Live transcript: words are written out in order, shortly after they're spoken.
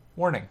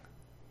Warning.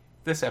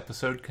 This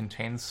episode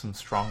contains some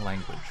strong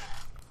language.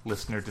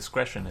 Listener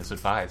discretion is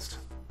advised.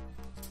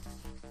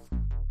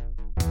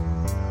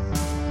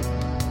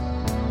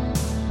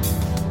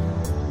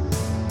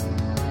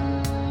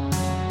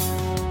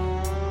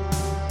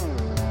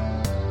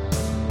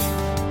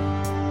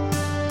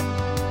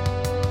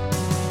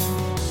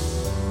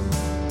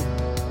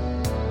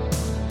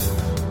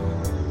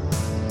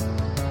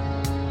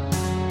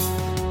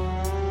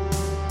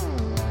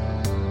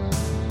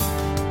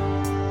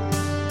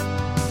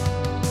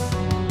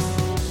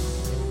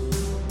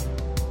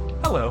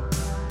 Hello,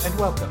 and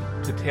welcome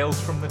to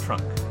Tales from the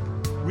Trunk,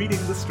 reading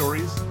the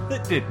stories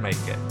that did make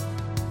it.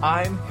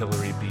 I'm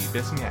Hilary B.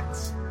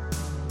 Bisnieks.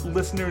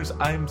 Listeners,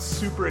 I'm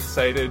super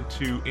excited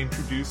to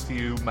introduce to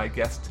you my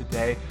guest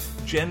today.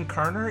 Jen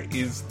Karner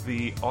is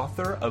the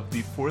author of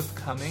the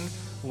forthcoming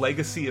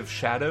Legacy of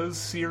Shadows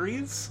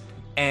series,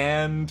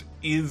 and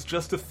is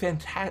just a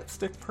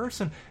fantastic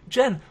person.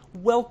 Jen,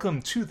 welcome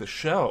to the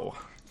show.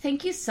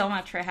 Thank you so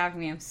much for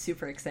having me. I'm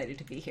super excited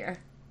to be here.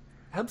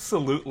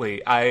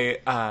 Absolutely.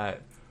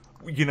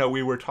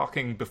 We were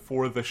talking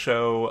before the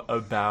show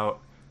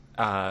about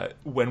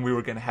when we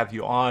were going to have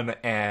you on,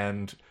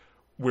 and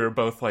we were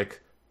both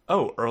like,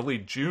 oh, early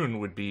June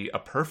would be a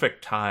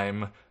perfect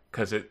time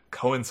because it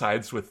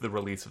coincides with the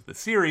release of the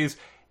series,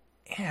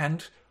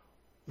 and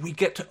we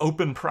get to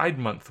open Pride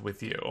Month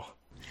with you.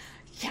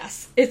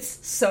 Yes,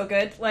 it's so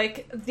good.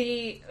 Like,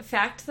 the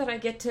fact that I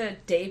get to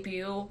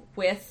debut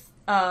with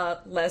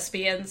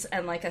lesbians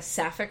and like a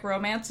sapphic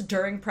romance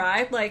during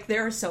Pride, like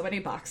there are so many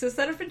boxes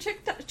that have been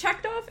checked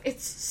off.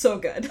 It's so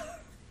good.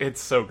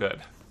 It's so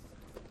good.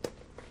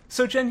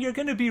 So Jen, you're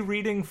going to be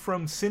reading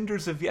from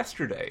Cinders of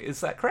Yesterday, is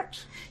that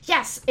correct?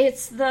 Yes,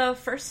 it's the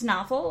first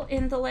novel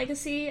in the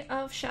Legacy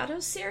of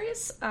Shadows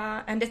series,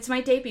 and it's my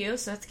debut,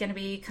 so it's going to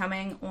be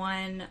coming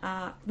on,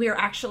 we are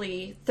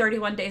actually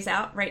 31 days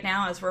out right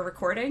now as we're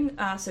recording,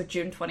 so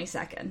June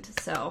 22nd,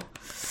 so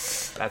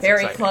that's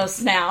very exciting.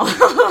 close now.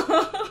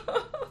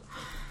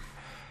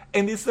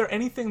 And is there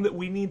anything that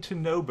we need to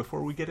know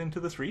before we get into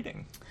this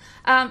reading?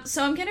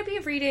 So I'm going to be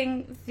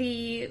reading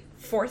the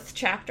fourth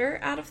chapter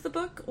out of the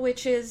book,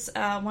 which is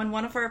when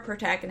one of our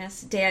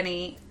protagonists,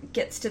 Danny,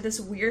 gets to this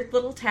weird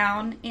little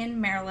town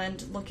in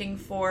Maryland looking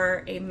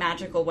for a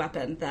magical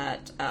weapon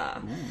that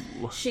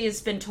she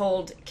has been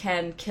told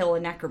can kill a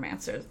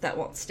necromancer that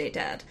won't stay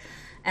dead.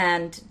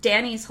 And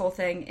Danny's whole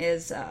thing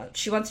is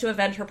she wants to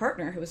avenge her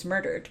partner who was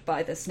murdered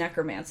by this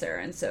necromancer,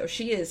 and so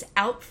she is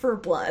out for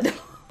blood.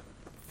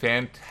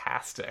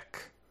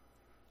 Fantastic.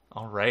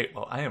 All right,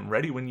 well, I am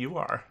ready when you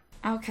are.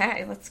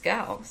 Okay, let's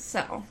go.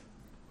 So,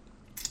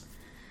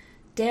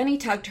 Danny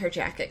tugged her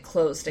jacket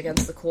closed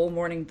against the cool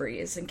morning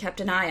breeze and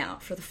kept an eye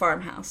out for the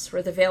farmhouse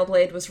where the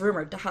Veilblade was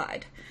rumored to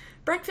hide.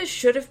 Breakfast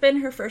should have been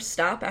her first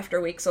stop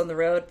after weeks on the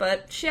road,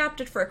 but she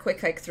opted for a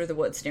quick hike through the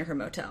woods near her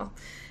motel.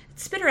 It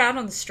spit her out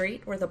on the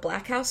street where the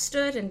Black House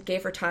stood and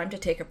gave her time to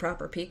take a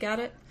proper peek at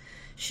it.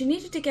 She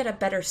needed to get a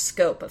better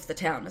scope of the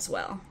town as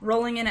well.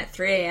 Rolling in at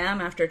 3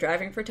 a.m. after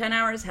driving for 10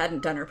 hours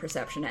hadn't done her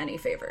perception any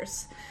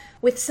favors.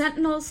 With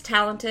Sentinel's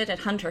talented and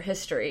hunter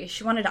history,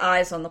 she wanted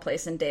eyes on the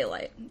place in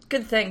daylight.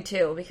 Good thing,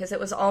 too, because it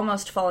was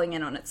almost falling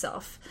in on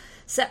itself.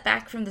 Set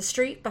back from the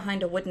street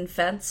behind a wooden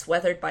fence,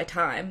 weathered by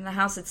time, the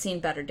house had seen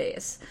better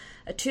days.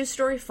 A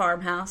 2-story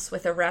farmhouse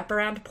with a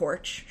wraparound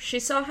porch, she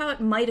saw how it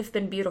might have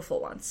been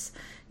beautiful once.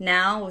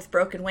 Now, with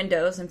broken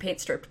windows and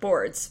paint-stripped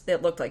boards,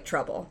 it looked like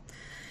trouble.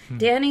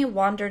 Danny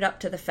wandered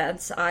up to the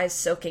fence, eyes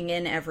soaking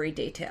in every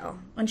detail.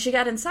 When she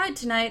got inside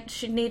tonight,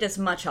 she'd need as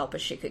much help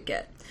as she could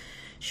get.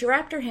 She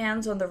wrapped her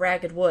hands on the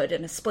ragged wood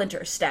and a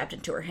splinter stabbed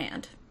into her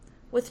hand.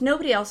 With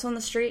nobody else on the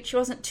street, she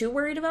wasn't too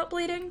worried about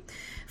bleeding.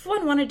 If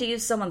one wanted to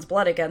use someone's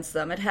blood against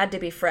them, it had to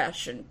be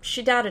fresh, and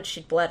she doubted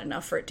she'd bled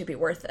enough for it to be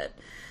worth it.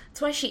 That's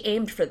why she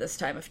aimed for this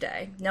time of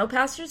day. No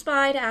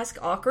passers-by to ask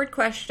awkward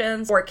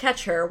questions or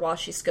catch her while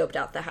she scoped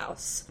out the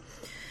house.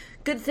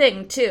 Good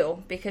thing,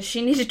 too, because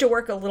she needed to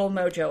work a little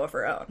mojo of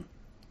her own.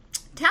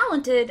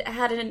 Talented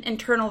had an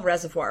internal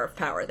reservoir of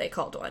power, they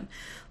called one,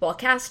 while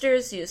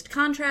casters used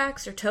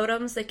contracts or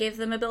totems that gave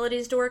them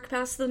abilities to work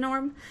past the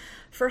norm.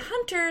 For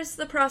hunters,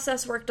 the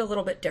process worked a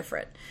little bit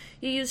different.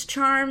 You used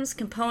charms,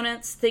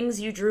 components,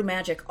 things you drew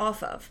magic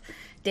off of.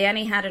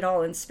 Danny had it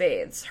all in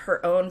spades,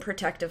 her own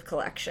protective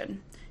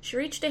collection. She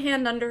reached a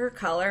hand under her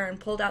collar and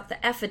pulled out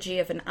the effigy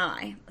of an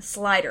eye, a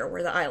slider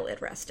where the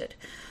eyelid rested.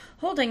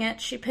 Holding it,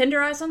 she pinned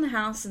her eyes on the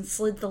house and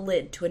slid the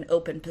lid to an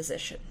open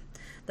position.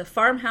 The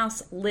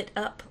farmhouse lit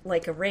up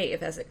like a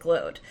rave as it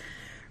glowed.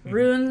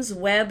 Runes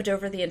webbed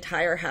over the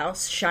entire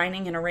house,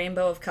 shining in a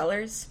rainbow of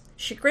colors.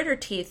 She grit her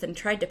teeth and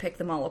tried to pick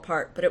them all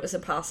apart, but it was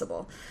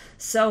impossible.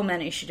 So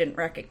many she didn't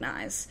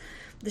recognize.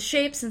 The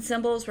shapes and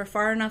symbols were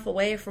far enough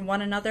away from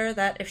one another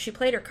that if she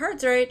played her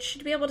cards right,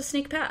 she'd be able to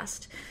sneak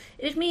past.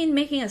 It'd mean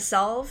making a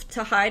salve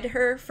to hide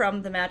her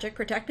from the magic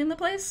protecting the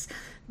place,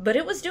 but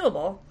it was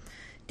doable.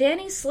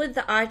 Danny slid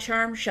the eye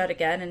charm shut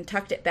again and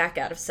tucked it back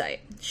out of sight.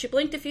 She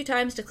blinked a few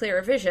times to clear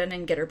her vision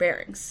and get her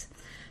bearings.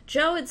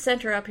 Jo had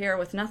sent her up here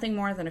with nothing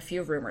more than a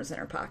few rumors in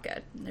her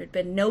pocket. There'd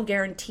been no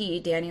guarantee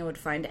Danny would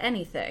find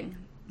anything.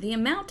 The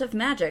amount of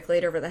magic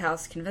laid over the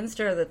house convinced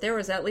her that there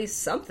was at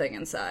least something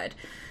inside.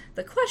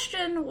 The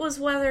question was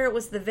whether it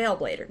was the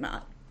Veilblade or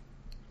not.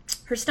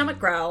 Her stomach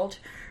growled,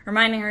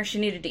 reminding her she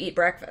needed to eat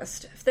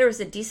breakfast. If there was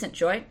a decent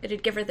joint,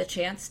 it'd give her the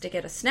chance to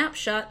get a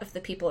snapshot of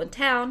the people in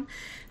town,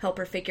 help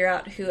her figure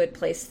out who had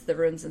placed the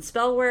runes and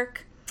spell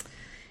work.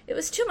 It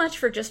was too much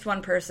for just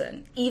one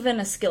person, even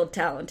a skilled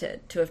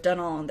talented, to have done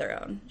all on their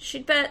own.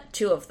 She'd bet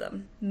 2 of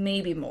them,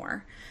 maybe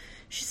more.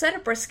 She set a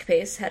brisk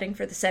pace, heading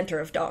for the center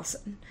of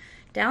Dawson.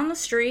 Down the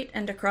street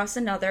and across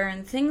another,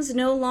 and things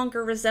no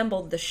longer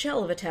resembled the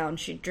shell of a town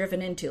she'd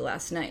driven into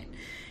last night.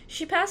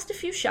 She passed a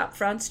few shop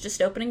fronts,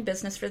 just opening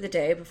business for the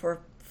day before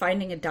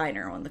finding a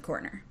diner on the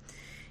corner.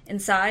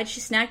 Inside,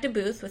 she snagged a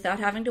booth without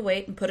having to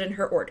wait and put in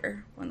her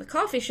order. When the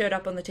coffee showed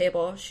up on the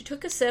table, she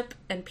took a sip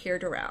and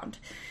peered around.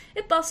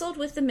 It bustled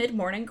with the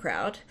mid-morning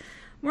crowd.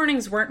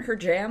 Mornings weren't her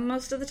jam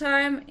most of the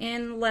time,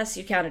 unless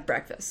you counted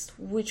breakfast,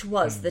 which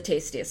was the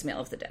tastiest meal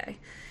of the day.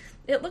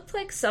 It looked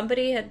like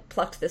somebody had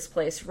plucked this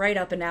place right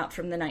up and out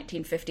from the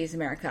 1950s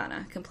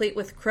Americana, complete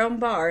with chrome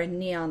bar and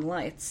neon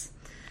lights.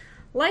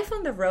 Life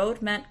on the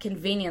road meant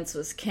convenience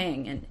was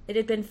king, and it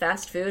had been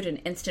fast food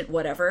and instant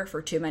whatever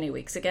for too many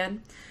weeks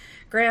again.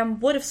 Graham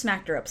would have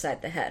smacked her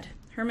upside the head.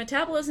 Her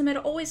metabolism had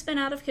always been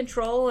out of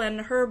control,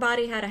 and her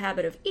body had a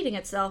habit of eating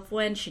itself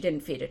when she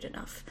didn't feed it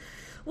enough,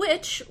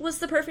 which was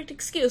the perfect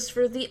excuse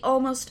for the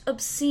almost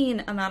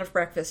obscene amount of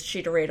breakfast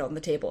she'd arrayed on the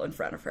table in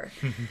front of her.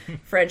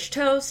 French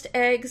toast,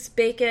 eggs,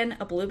 bacon,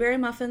 a blueberry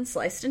muffin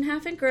sliced in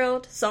half and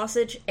grilled,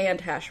 sausage,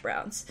 and hash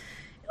browns.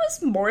 It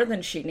was more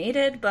than she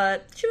needed,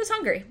 but she was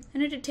hungry,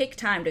 and it'd take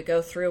time to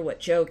go through what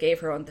Jo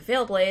gave her on the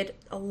Veilblade,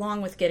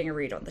 along with getting a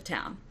read on the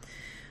town.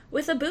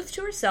 With a booth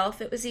to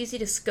herself, it was easy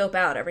to scope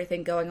out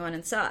everything going on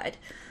inside.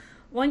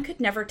 One could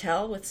never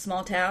tell with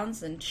small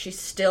towns, and she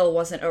still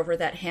wasn't over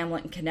that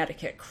hamlet in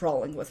Connecticut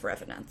crawling with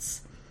revenants.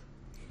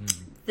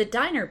 The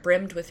diner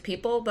brimmed with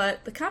people,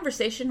 but the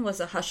conversation was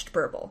a hushed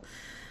burble.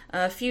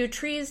 A few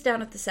trees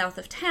down at the south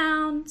of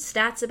town,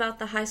 stats about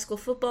the high school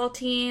football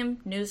team,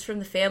 news from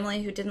the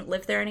family who didn't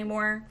live there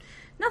anymore.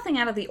 Nothing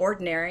out of the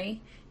ordinary,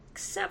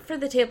 except for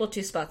the table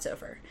 2 spots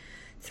over.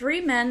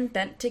 3 men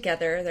bent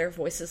together, their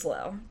voices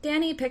low.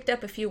 Danny picked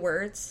up a few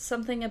words,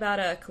 something about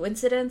a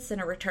coincidence and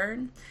a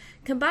return.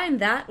 Combine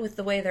that with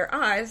the way their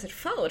eyes had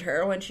followed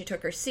her when she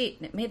took her seat,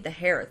 and it made the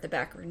hair at the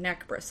back of her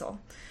neck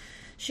bristle.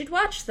 She'd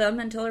watched them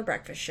until her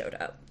breakfast showed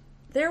up.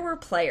 There were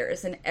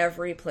players in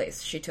every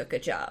place she took a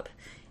job.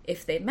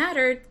 If they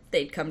mattered,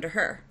 they'd come to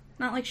her.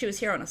 Not like she was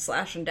here on a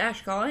slash and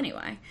dash call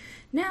anyway.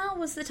 Now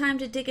was the time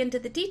to dig into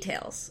the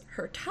details.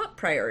 Her top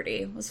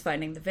priority was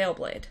finding the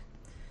Veilblade.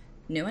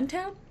 New in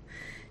town?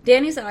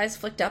 Danny's eyes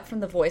flicked up from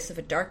the voice of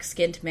a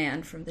dark-skinned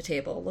man from the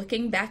table,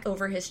 looking back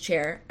over his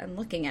chair and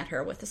looking at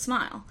her with a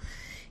smile.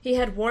 He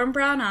had warm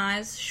brown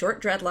eyes,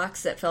 short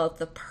dreadlocks that fell at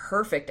the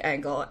perfect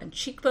angle, and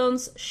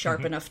cheekbones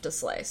sharp enough to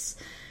slice.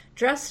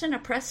 Dressed in a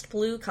pressed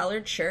blue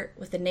collared shirt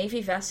with a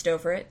navy vest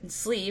over it and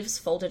sleeves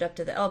folded up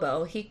to the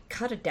elbow, he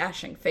cut a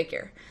dashing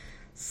figure.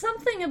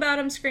 Something about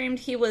him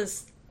screamed he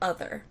was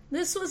other.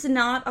 This was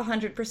not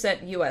 100%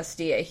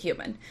 USDA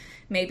human.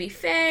 Maybe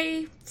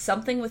Fae,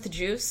 something with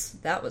juice,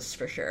 that was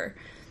for sure.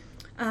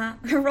 I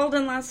rolled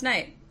in last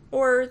night.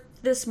 Or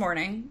this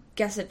morning.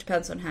 Guess it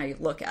depends on how you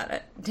look at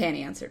it,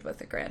 Danny answered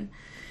with a grin.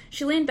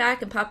 She leaned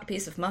back and popped a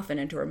piece of muffin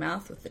into her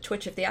mouth with the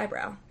twitch of the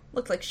eyebrow.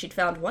 Looked like she'd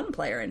found one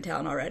player in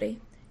town already.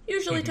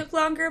 Usually took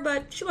longer,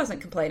 but she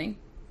wasn't complaining.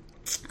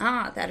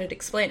 Ah, that'd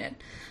explain it.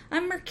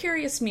 I'm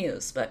Mercurius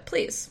Muse, but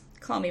please,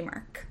 call me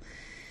Merc.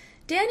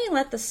 Danny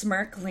let the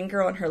smirk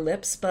linger on her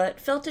lips, but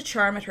felt a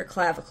charm at her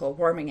clavicle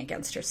warming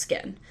against her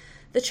skin.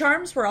 The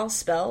charms were all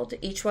spelled,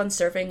 each one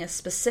serving a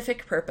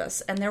specific purpose,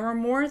 and there were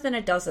more than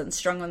a dozen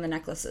strung on the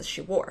necklaces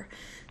she wore.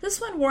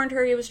 This one warned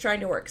her he was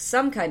trying to work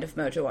some kind of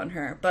mojo on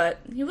her, but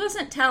he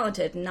wasn't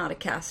talented and not a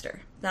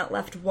caster. That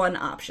left one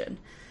option.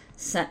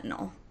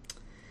 Sentinel.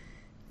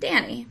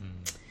 Danny.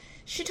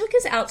 She took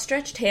his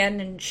outstretched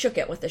hand and shook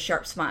it with a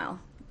sharp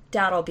smile.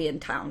 Doubt I'll be in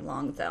town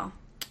long, though.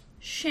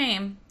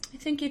 Shame. I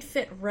think you'd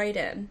fit right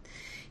in.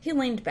 He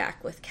leaned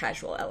back with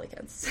casual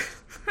elegance.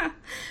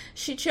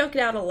 She choked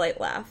out a light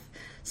laugh.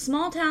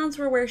 Small towns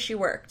were where she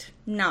worked,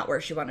 not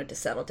where she wanted to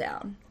settle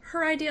down.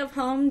 Her idea of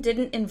home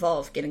didn't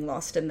involve getting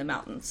lost in the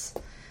mountains.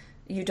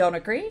 You don't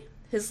agree?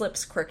 His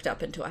lips quirked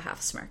up into a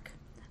half-smirk.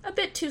 A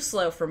bit too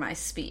slow for my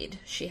speed,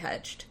 she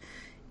hedged.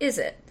 Is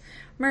it?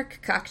 Merc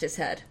cocked his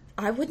head.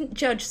 I wouldn't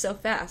judge so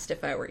fast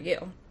if I were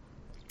you.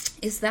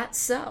 Is that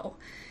so?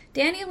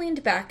 Danny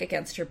leaned back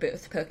against her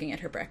booth, poking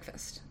at her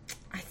breakfast.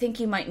 I think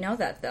you might know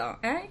that, though,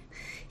 eh?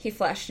 He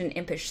flashed an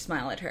impish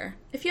smile at her.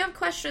 If you have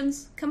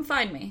questions, come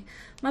find me.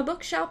 My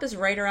bookshop is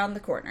right around the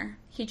corner.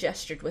 He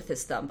gestured with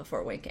his thumb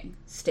before winking.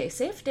 Stay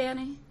safe,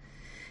 Danny.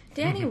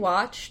 Danny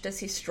watched as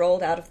he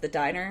strolled out of the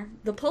diner.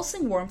 The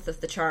pulsing warmth of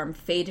the charm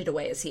faded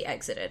away as he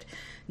exited.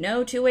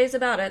 No 2 ways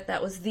about it,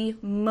 that was the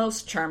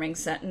most charming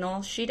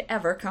sentinel she'd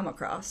ever come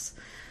across.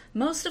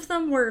 Most of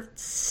them were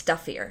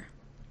stuffier.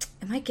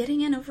 Am I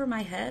getting in over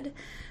my head?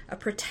 A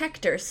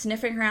protector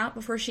sniffing her out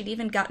before she'd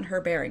even gotten her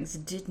bearings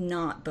did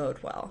not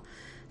bode well.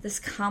 This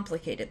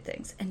complicated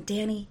things, and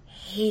Dani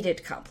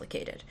hated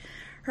complicated.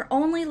 Her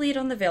only lead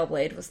on the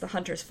Veilblade was the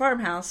Hunter's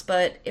farmhouse,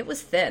 but it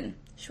was thin.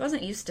 She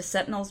wasn't used to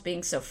Sentinels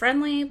being so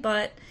friendly,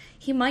 but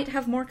he might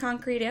have more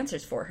concrete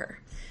answers for her.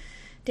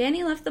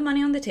 Dani left the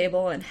money on the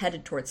table and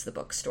headed towards the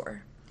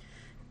bookstore.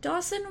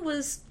 Dawson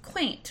was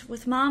quaint,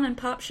 with mom and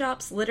pop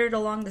shops littered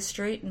along the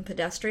street and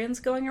pedestrians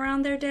going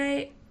around their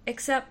day,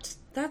 except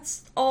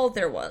that's all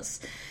there was.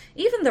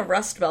 Even the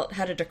Rust Belt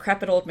had a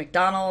decrepit old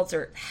McDonald's,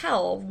 or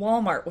hell,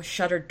 Walmart with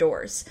shuttered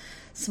doors.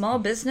 Small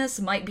business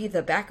might be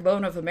the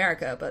backbone of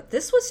America, but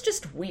this was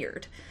just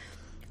weird.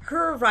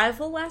 Her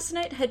arrival last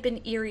night had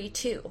been eerie,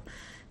 too.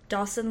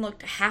 Dawson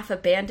looked half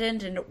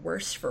abandoned and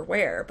worse for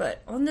wear,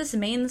 but on this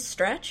main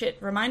stretch, it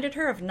reminded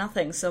her of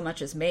nothing so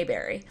much as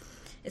Mayberry.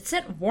 It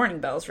sent warning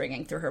bells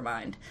ringing through her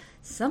mind.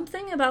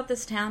 Something about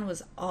this town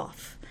was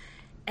off.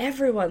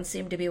 Everyone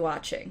seemed to be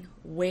watching,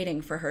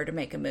 waiting for her to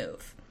make a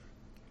move.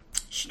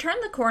 She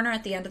turned the corner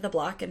at the end of the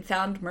block and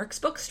found Merck's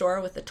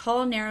bookstore with a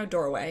tall, narrow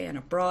doorway and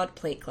a broad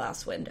plate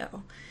glass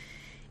window.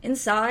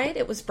 Inside,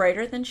 it was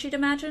brighter than she'd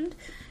imagined.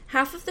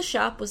 Half of the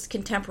shop was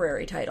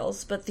contemporary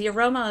titles, but the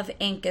aroma of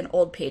ink and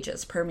old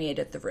pages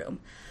permeated the room.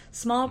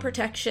 Small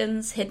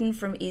protections, hidden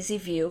from easy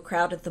view,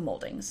 crowded the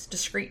moldings.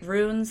 Discreet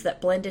runes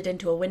that blended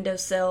into a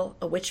windowsill,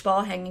 a witch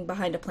ball hanging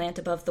behind a plant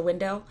above the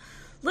window.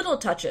 Little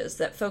touches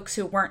that folks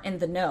who weren't in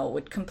the know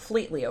would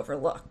completely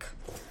overlook.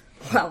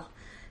 Well,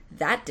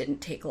 that didn't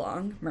take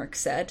long, Merck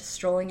said,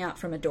 strolling out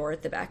from a door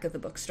at the back of the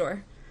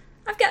bookstore.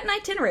 I've got an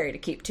itinerary to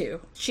keep to.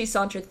 She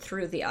sauntered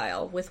through the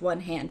aisle, with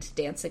one hand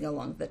dancing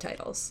along the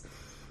titles.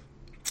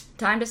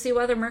 Time to see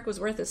whether Merck was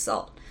worth his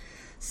salt.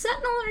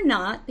 Sentinel or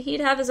not, he'd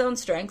have his own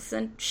strengths,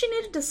 and she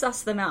needed to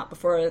suss them out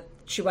before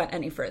she went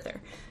any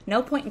further.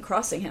 No point in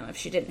crossing him if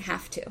she didn't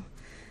have to.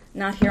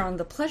 Not here on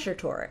the pleasure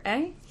tour,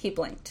 eh? He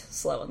blinked,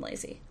 slow and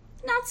lazy.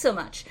 Not so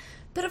much.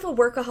 Bit of a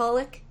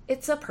workaholic.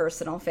 It's a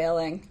personal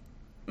failing.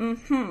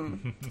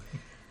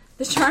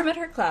 The charm at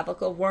her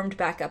clavicle warmed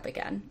back up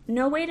again.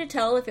 No way to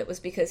tell if it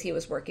was because he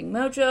was working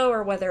mojo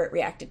or whether it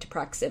reacted to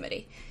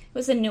proximity. It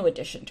was a new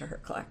addition to her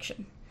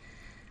collection.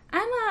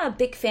 I'm a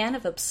big fan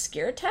of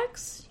obscure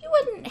texts. You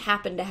wouldn't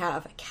happen to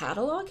have a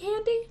catalog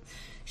handy?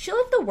 She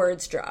let the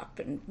words drop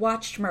and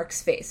watched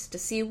Merck's face to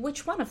see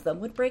which one of them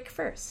would break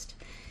first.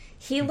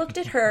 He looked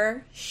at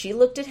her, she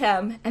looked at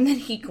him, and then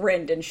he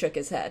grinned and shook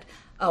his head.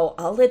 Oh,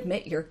 I'll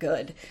admit you're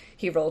good.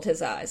 He rolled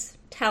his eyes.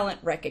 Talent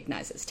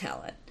recognizes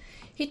talent.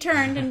 He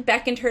turned and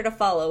beckoned her to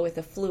follow with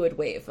a fluid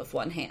wave of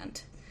one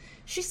hand.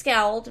 She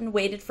scowled and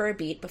waited for a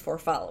beat before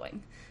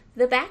following.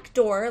 The back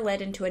door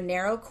led into a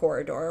narrow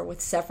corridor with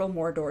several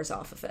more doors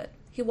off of it.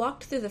 He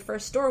walked through the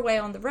first doorway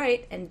on the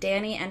right, and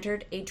Dani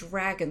entered a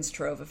dragon's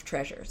trove of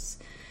treasures.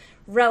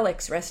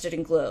 Relics rested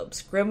in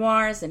globes,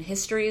 grimoires and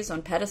histories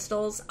on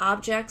pedestals,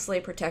 objects lay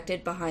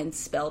protected behind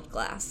spelled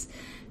glass.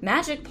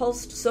 Magic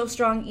pulsed so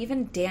strong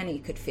even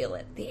Dani could feel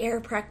it. The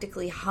air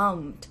practically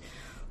hummed.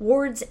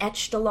 Wards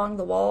etched along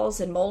the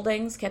walls and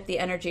moldings kept the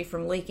energy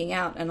from leaking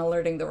out and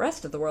alerting the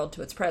rest of the world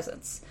to its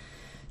presence.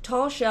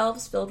 Tall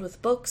shelves filled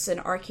with books and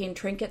arcane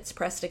trinkets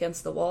pressed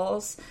against the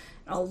walls.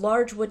 A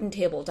large wooden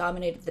table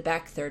dominated the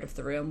back third of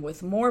the room,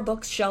 with more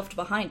books shelved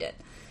behind it.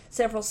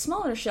 Several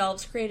smaller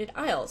shelves created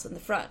aisles in the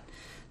front.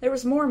 There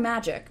was more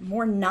magic,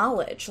 more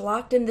knowledge,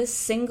 locked in this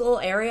single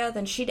area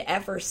than she'd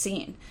ever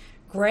seen.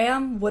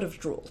 Graham would have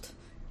drooled.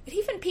 It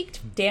even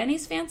piqued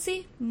Dani's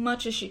fancy,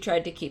 much as she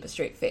tried to keep a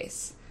straight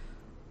face.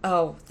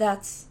 Oh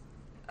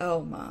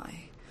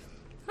my.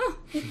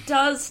 It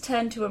does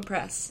tend to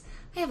impress.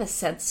 I have a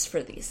sense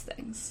for these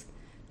things.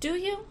 Do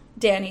you?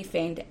 Dani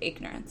feigned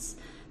ignorance.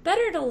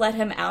 Better to let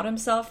him out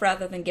himself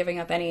rather than giving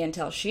up any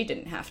intel she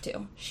didn't have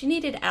to. She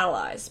needed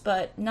allies,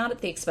 but not at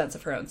the expense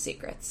of her own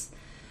secrets.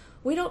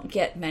 We don't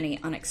get many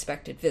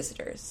unexpected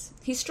visitors.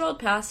 He strolled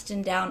past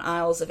and down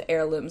aisles of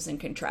heirlooms and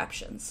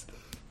contraptions.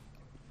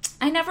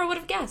 I never would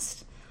have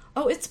guessed.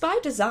 Oh, it's by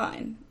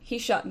design. He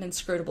shot an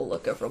inscrutable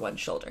look over one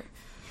shoulder.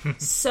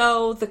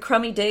 So, the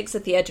crummy digs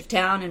at the edge of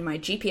town and my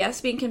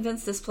GPS being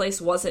convinced this place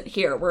wasn't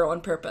here were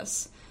on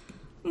purpose.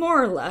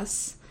 More or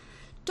less.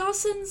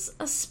 Dawson's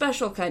a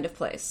special kind of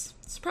place.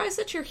 Surprised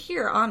that you're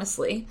here,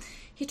 honestly.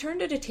 He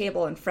turned at a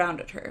table and frowned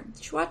at her.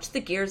 She watched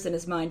the gears in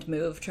his mind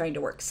move, trying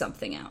to work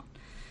something out.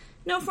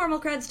 No formal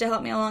creds to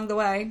help me along the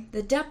way.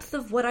 The depth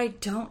of what I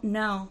don't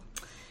know.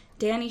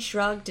 Dani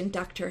shrugged and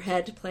ducked her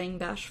head, playing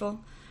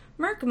bashful.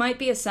 Merck might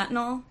be a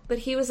sentinel, but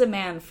he was a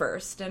man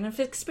first, and if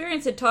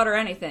experience had taught her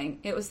anything,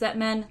 it was that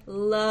men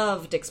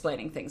loved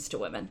explaining things to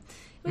women.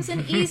 It was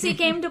an easy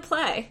game to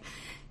play.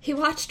 He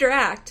watched her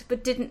act,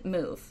 but didn't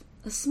move.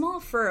 A small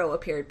furrow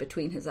appeared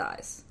between his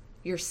eyes.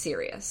 You're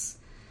serious.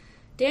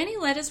 Dani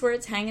let his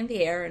words hang in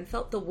the air and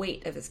felt the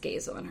weight of his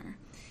gaze on her.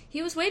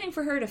 He was waiting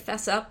for her to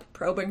fess up,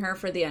 probing her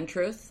for the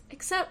untruth,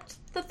 except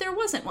that there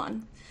wasn't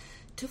one.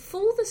 To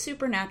fool the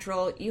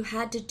supernatural, you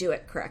had to do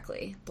it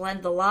correctly.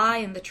 Blend the lie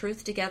and the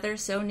truth together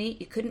so neat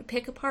you couldn't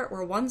pick apart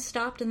where one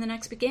stopped and the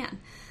next began.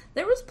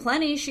 There was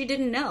plenty she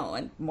didn't know,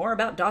 and more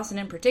about Dawson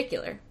in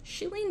particular.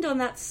 She leaned on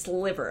that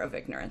sliver of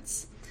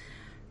ignorance.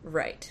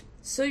 Right.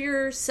 So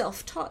you're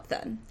self-taught,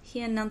 then.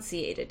 He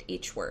enunciated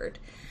each word.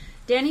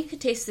 Danny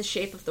could taste the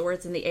shape of the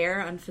words in the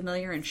air,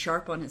 unfamiliar and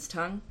sharp on his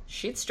tongue.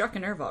 She'd struck a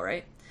nerve, all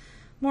right.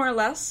 More or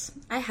less.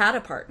 I had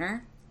a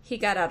partner. He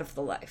got out of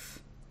the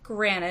life.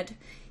 Granted,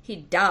 he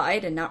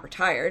died and not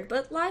retired,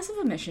 but lies of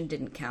omission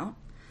didn't count.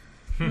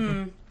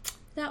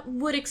 That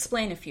would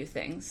explain a few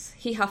things.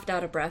 He huffed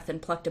out a breath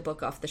and plucked a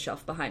book off the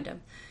shelf behind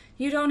him.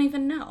 You don't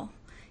even know.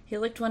 He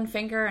licked one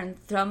finger and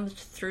thumbed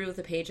through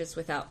the pages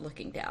without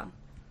looking down.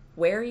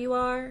 Where you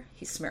are?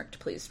 He smirked,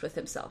 pleased with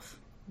himself.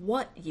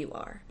 What you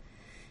are?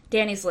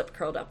 Danny's lip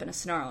curled up in a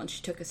snarl, and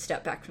she took a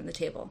step back from the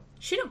table.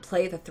 She didn't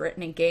play the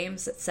threatening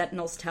games that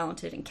sentinels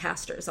talented and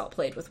casters all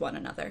played with one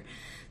another.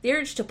 The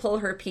urge to pull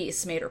her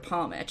piece made her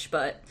palm itch,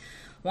 but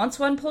once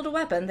one pulled a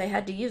weapon, they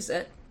had to use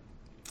it.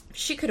 If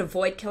she could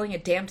avoid killing a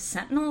damned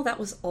sentinel, that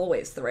was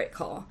always the right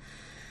call.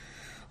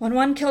 When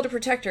one killed a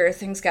protector,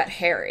 things got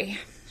hairy.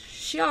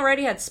 She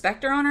already had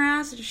Spectre on her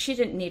ass, she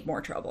didn't need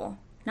more trouble.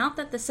 Not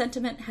that the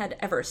sentiment had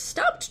ever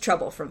stopped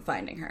trouble from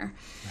finding her.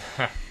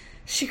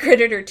 She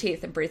gritted her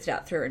teeth and breathed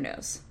out through her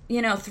nose.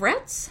 You know,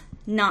 threats?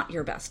 Not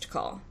your best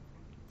call.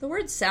 The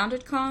words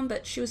sounded calm,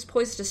 but she was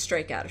poised to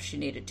strike out if she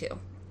needed to.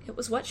 It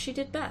was what she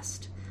did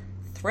best.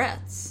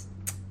 Threats?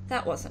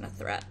 That wasn't a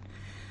threat.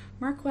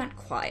 Merc went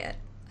quiet.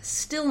 A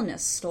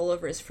stillness stole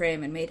over his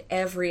frame and made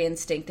every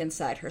instinct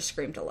inside her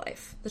scream to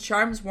life. The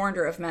charms warned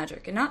her of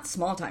magic, and not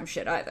small-time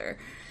shit either.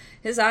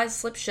 His eyes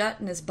slipped shut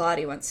and his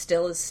body went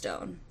still as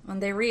stone.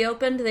 When they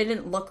reopened, they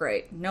didn't look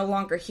right, no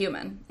longer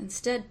human.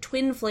 Instead,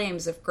 twin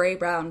flames of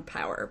gray-brown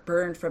power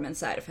burned from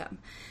inside of him.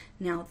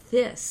 Now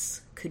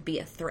this could be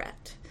a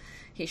threat.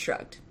 He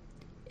shrugged.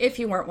 If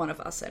you weren't one of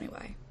us,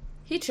 anyway.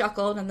 He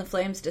chuckled, and the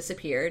flames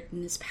disappeared,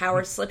 and his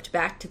power slipped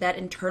back to that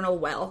internal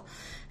well,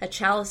 a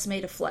chalice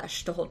made of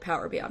flesh to hold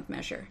power beyond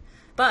measure.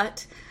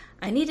 But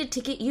I needed to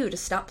get you to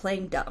stop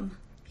playing dumb.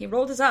 He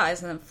rolled his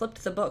eyes and then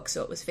flipped the book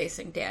so it was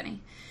facing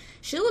Danny.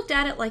 She looked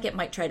at it like it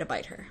might try to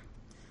bite her.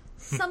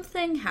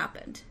 Something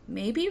happened.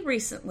 Maybe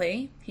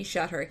recently. He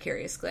shot her a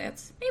curious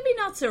glance. Maybe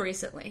not so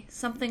recently.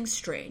 Something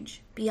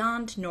strange.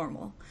 Beyond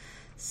normal.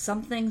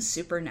 Something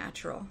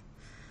supernatural.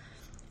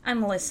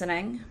 I'm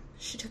listening.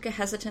 She took a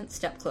hesitant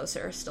step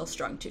closer, still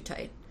strung too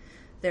tight.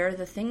 There are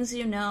the things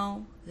you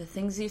know, the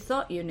things you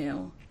thought you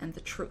knew, and the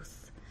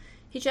truth.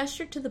 He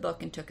gestured to the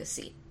book and took a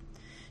seat.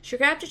 She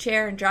grabbed a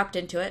chair and dropped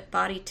into it,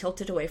 body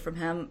tilted away from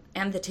him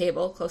and the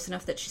table, close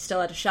enough that she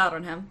still had a shot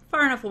on him,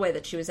 far enough away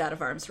that she was out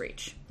of arm's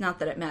reach. Not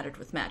that it mattered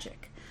with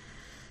magic.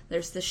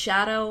 There's the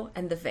shadow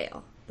and the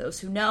veil. Those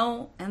who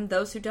know and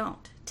those who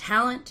don't.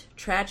 Talent,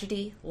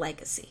 tragedy,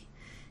 legacy.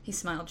 He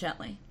smiled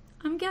gently.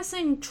 I'm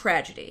guessing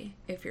tragedy,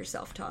 if you're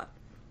self-taught.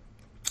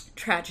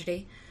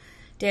 Tragedy,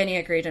 Danny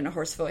agreed in a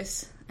hoarse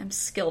voice. I'm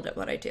skilled at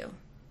what I do.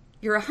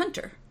 You're a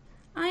hunter.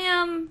 I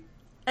am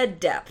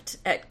adept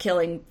at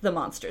killing the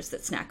monsters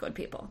that snack on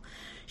people.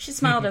 She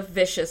smiled a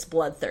vicious,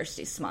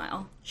 bloodthirsty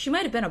smile. She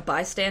might have been a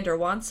bystander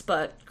once,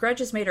 but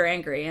grudges made her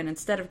angry, and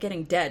instead of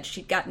getting dead,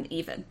 she'd gotten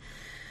even.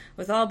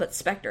 With all but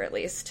Spectre, at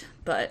least.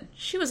 But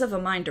she was of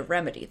a mind to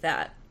remedy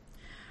that.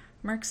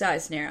 Merc's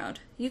eyes narrowed.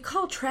 You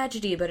call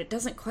tragedy, but it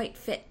doesn't quite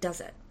fit, does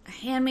it? A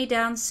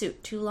hand-me-down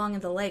suit, too long in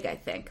the leg, I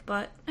think,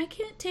 but I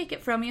can't take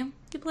it from you.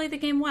 You play the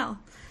game well.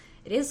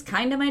 It is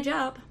kind of my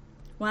job.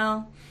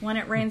 Well, when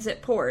it rains,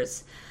 it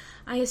pours.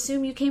 I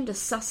assume you came to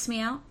suss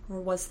me out, or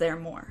was there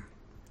more?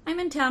 I'm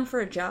in town for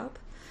a job.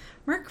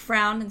 Merc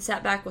frowned and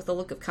sat back with a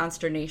look of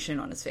consternation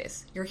on his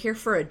face. You're here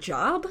for a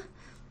job?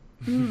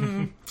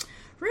 Rumor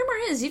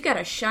is you've got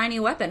a shiny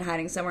weapon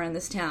hiding somewhere in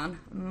this town.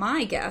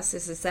 My guess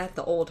is it's at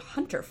the old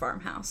Hunter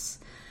farmhouse.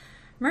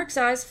 Merc's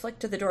eyes flicked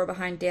to the door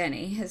behind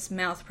Danny, his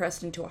mouth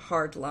pressed into a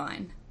hard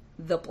line.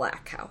 The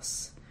Black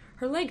House.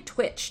 Her leg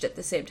twitched at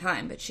the same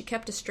time, but she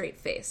kept a straight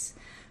face.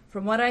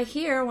 From what I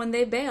hear, when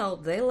they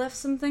bailed, they left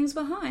some things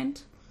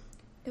behind.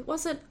 It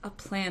wasn't a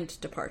planned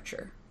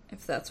departure,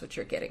 if that's what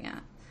you're getting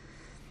at.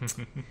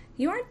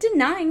 You aren't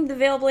denying the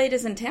Veilblade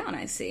is in town,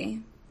 I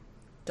see.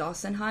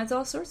 Dawson hides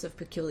all sorts of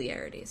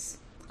peculiarities.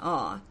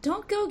 Aw,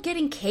 don't go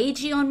getting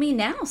cagey on me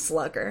now,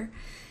 slugger.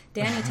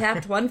 Danny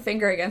tapped one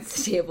finger against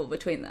the table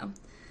between them.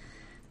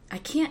 I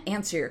can't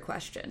answer your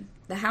question.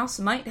 The house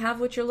might have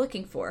what you're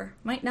looking for,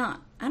 might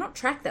not. I don't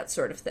track that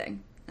sort of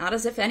thing. Not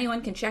as if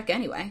anyone can check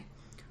anyway.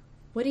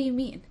 What do you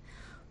mean?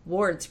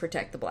 Wards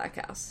protect the Black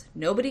House.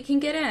 Nobody can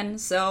get in,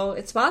 so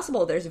it's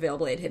possible there's a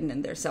Veilblade hidden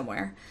in there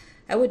somewhere.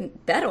 I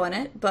wouldn't bet on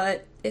it,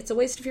 but it's a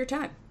waste of your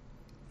time.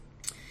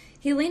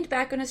 He leaned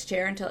back on his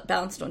chair until it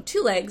balanced on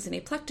two legs, and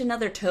he plucked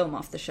another tome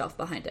off the shelf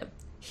behind him.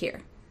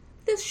 Here.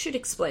 This should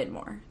explain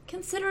more.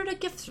 Consider it a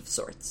gift of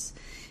sorts.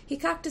 He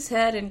cocked his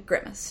head and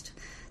grimaced.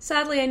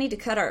 Sadly, I need to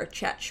cut our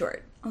chat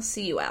short. I'll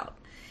see you out.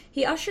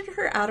 He ushered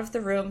her out of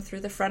the room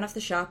through the front of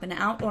the shop and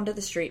out onto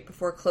the street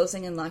before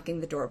closing and locking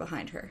the door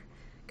behind her.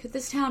 Could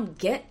this town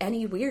get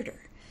any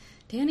weirder?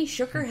 Danny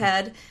shook her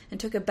head and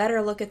took a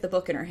better look at the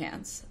book in her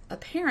hands.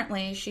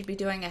 Apparently, she'd be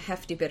doing a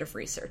hefty bit of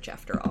research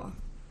after all.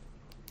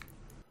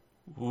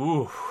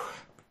 Ooh.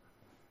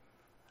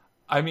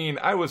 I mean,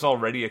 I was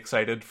already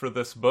excited for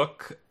this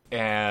book,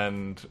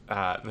 and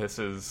this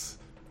is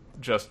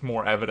just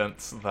more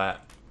evidence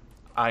that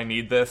I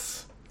need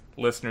this.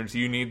 Listeners,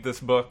 you need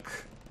this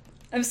book.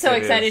 I'm so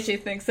excited you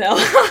think so.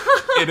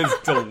 It is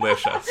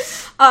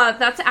delicious.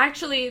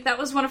 That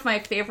was one of my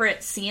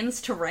favorite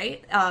scenes to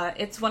write.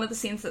 It's one of the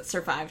scenes that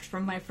survived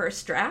from my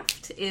first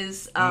draft,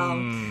 is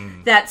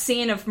that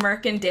scene of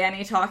Merc and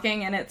Danny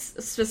talking, and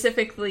it's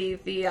specifically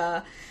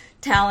the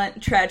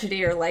talent,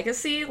 tragedy, or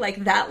legacy.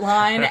 Like, that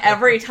line,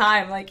 every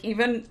time, like,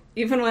 even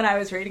when I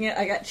was reading it,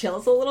 I got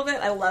chills a little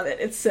bit. I love it.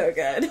 It's so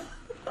good.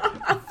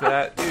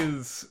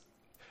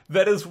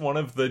 That is one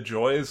of the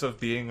joys of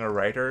being a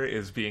writer,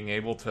 is being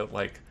able to,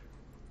 like,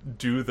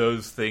 do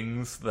those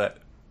things that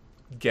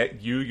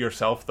get you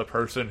yourself the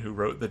person who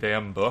wrote the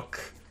damn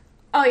book.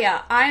 Oh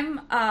yeah, I'm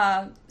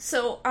a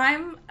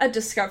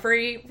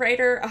discovery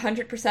writer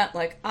 100%.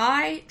 Like,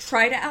 I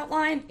try to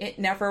outline, it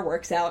never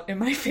works out in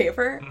my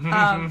favor.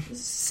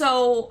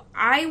 So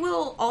I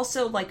will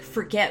also, like,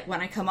 forget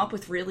when I come up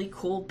with really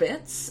cool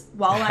bits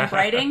while I'm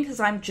writing, because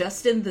I'm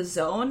just in the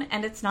zone,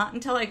 and it's not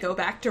until I go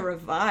back to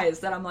revise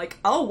that I'm like,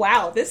 oh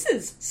wow, this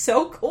is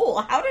so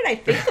cool. How did I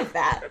think of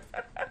that?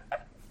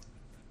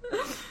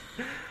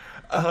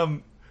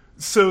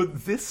 So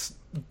this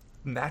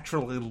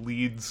naturally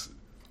leads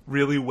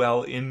really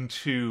well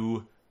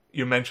into,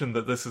 you mentioned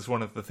that this is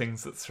one of the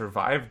things that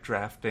survived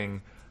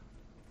drafting.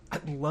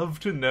 I'd love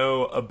to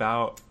know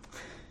about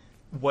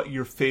what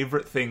your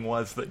favorite thing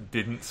was that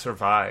didn't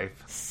survive.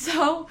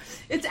 So,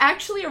 it's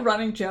actually a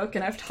running joke,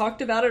 and I've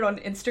talked about it on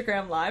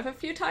Instagram Live a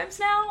few times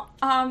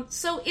now.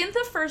 So in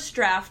the first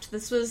draft,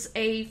 this was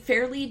a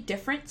fairly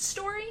different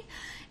story,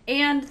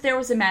 and there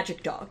was a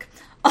magic dog.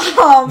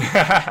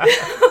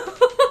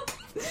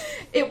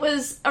 It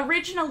was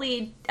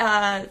originally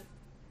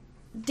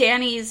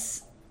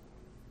Danny's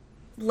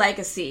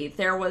legacy.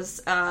 There was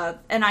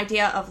an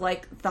idea of,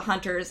 like, the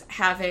hunters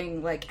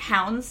having, like,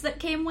 hounds that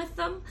came with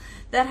them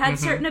that had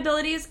certain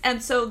abilities,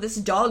 and so this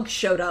dog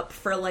showed up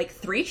for, like,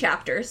 3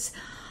 chapters.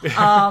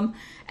 And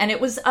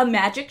it was a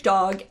magic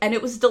dog, and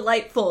it was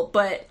delightful,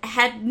 but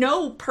had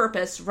no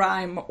purpose,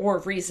 rhyme, or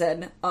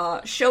reason.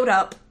 Showed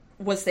up,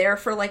 was there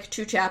for, like,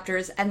 2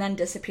 chapters, and then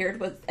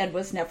disappeared and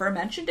was never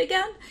mentioned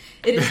again.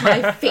 It is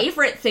my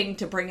favorite thing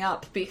to bring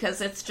up,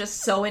 because it's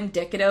just so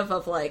indicative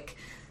of, like,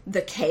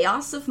 the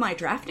chaos of my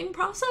drafting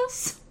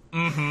process.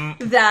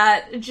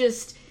 That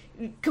just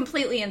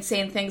completely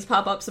insane things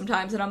pop up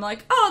sometimes, and I'm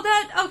like,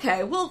 oh,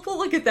 okay, we'll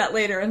look at that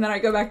later, and then I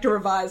go back to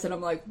revise, and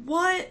I'm like,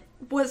 what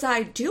was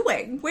I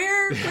doing?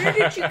 Where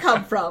did you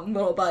come from,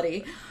 little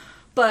buddy?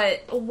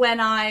 But when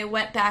I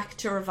went back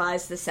to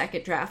revise the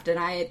second draft, and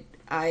I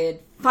had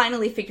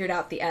finally figured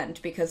out the end,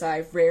 because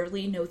I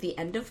rarely know the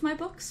end of my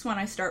books when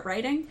I start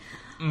writing.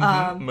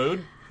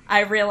 Mood?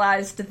 I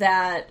realized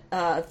that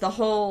the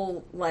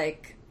whole,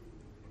 like,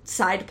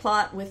 side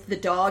plot with the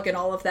dog and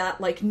all of that,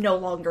 like, no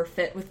longer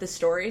fit with the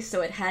story,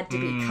 so it had to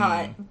be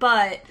cut.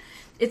 But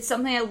it's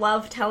something I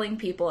love telling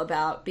people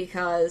about,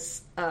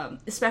 because,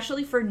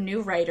 especially for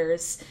new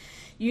writers,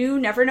 you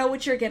never know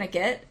what you're gonna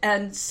get,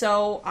 and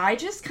so I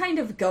just kind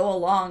of go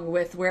along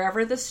with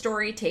wherever the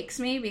story takes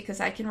me,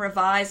 because I can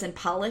revise and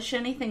polish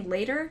anything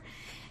later.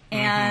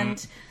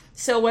 And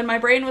so when my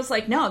brain was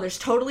like, no, there's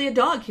totally a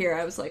dog here,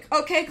 I was like,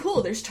 okay,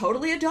 cool, there's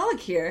totally a dog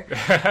here.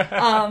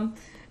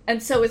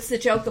 And so it's the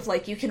joke of,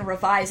 like, you can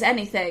revise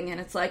anything, and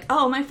it's like,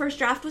 oh, my first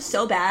draft was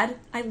so bad,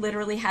 I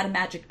literally had a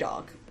magic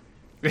dog.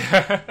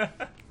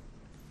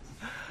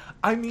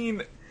 I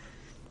mean,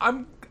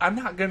 I'm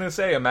not gonna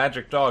say a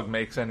magic dog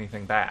makes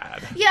anything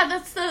bad. Yeah,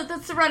 that's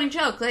the running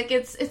joke. Like,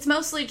 it's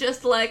mostly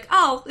just like,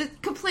 oh, it's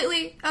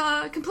completely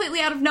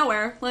out of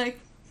nowhere. Like,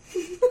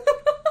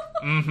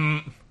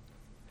 And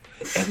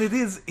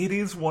it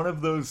is one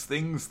of those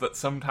things that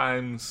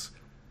sometimes,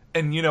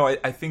 and you know,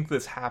 I think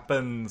this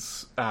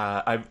happens.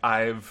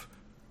 I've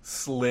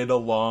slid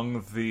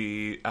along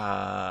the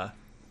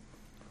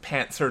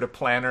pantser to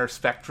planner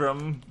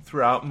spectrum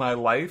throughout my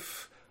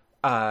life.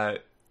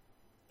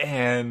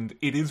 And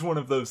it is one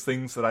of those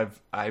things that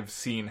I've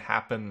seen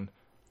happen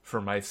for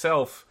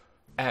myself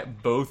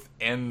at both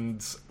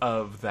ends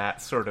of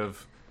that sort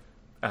of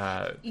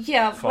false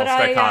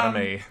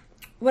dichotomy.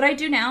 What I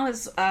do now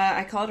is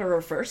I call it a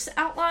reverse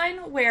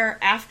outline, where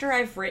after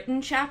I've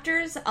written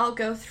chapters, I'll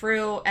go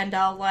through and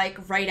I'll,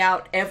 like, write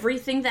out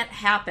everything that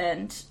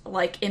happened,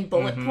 like, in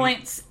bullet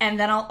points, and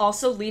then I'll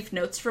also leave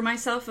notes for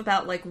myself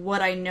about, like,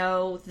 what I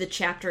know the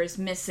chapter is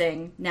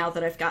missing now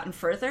that I've gotten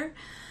further.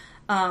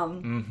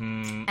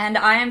 And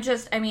I am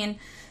just, I mean,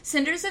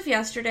 Cinders of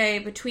Yesterday,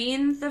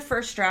 between the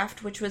first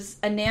draft, which was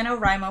a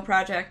NaNoWriMo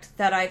project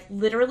that I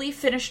literally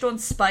finished on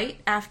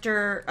spite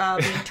after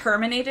being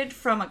terminated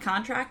from a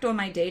contract on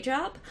my day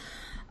job.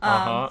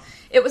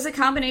 It was a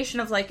combination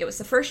of, like, it was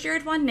the first year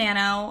I'd won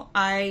Nano,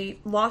 I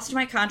lost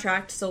my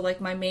contract, so, like,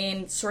 my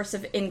main source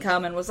of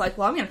income, and was like,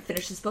 well, I'm going to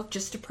finish this book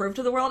just to prove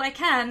to the world I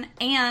can,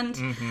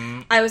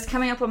 and I was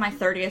coming up on my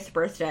 30th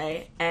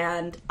birthday,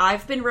 and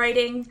I've been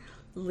writing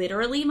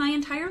literally my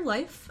entire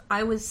life.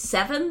 I was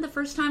 7 the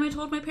first time I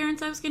told my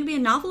parents I was going to be a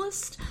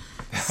novelist.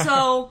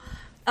 So,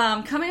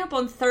 coming up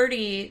on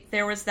 30,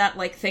 there was that,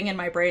 like, thing in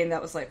my brain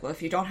that was like, well,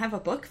 if you don't have a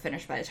book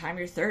finished by the time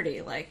you're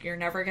 30, like, you're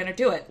never going to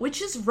do it.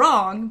 Which is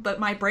wrong, but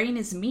my brain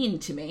is mean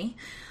to me.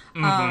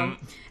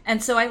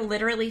 And so I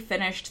literally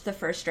finished the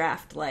first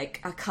draft,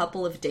 like, a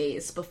couple of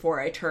days before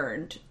I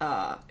turned,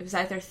 it was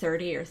either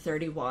 30 or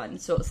 31,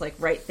 so it was, like,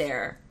 right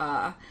there.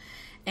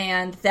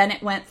 And then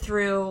it went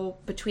through,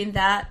 between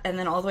that and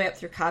then all the way up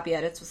through copy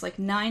edits, was, like,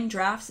 9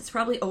 drafts. It's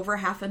probably over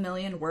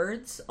 500,000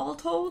 words, all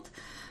told.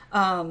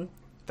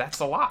 That's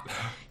a lot.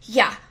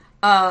 Yeah.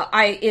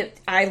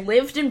 I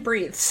lived and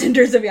breathed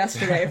Cinders of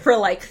Yesterday for,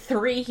 like,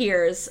 3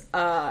 years,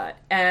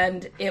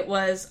 and it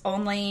was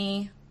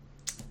only...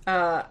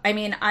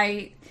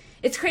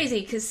 it's crazy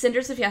because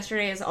Cinders of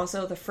Yesterday is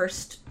also the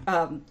first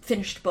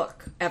finished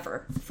book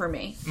ever for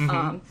me.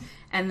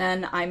 And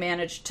then I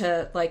managed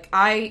to, like,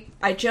 I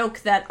joke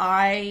that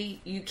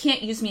you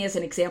can't use me as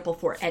an example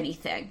for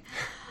anything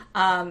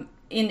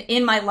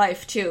in my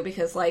life too,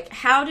 because, like,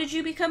 how did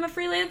you become a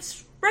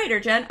freelance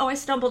writer, Jen? Oh, I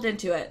stumbled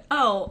into it.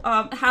 Oh,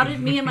 how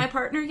did me and my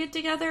partner get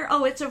together?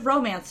 Oh, it's a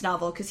romance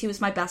novel because he was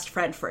my best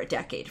friend for a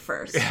decade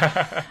first.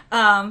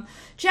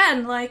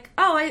 Jen, like,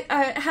 oh,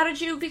 how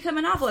did you become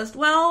a novelist?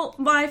 Well,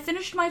 I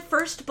finished my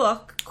first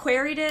book,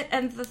 queried it,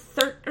 and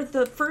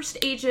the first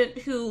agent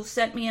who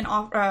sent me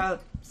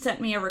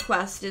a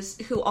request is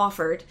who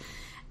offered.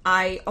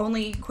 I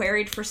only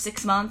queried for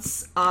 6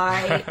 months.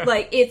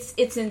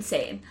 It's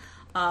insane.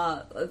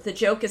 The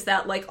joke is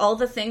that, like, all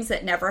the things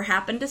that never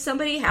happened to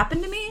somebody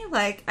happened to me.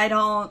 Like,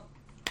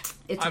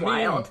 it's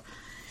wild.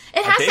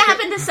 It has to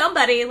happen to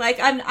somebody. Like,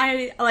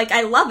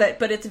 I love it,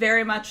 but it's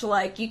very much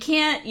like, you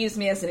can't use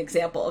me as an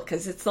example,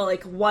 because it's the,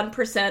 like,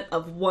 1%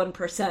 of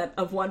 1%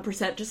 of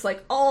 1%, just,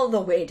 like, all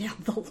the way down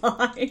the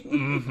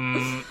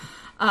line.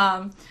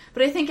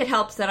 But I think it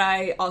helps that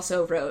I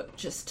also wrote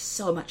just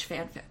so much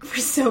fanfic for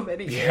so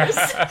many years.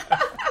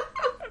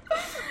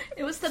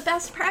 It was the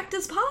best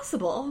practice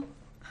possible.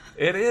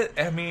 It is.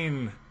 I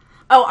mean,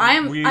 we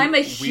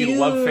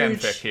love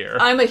fanfic here.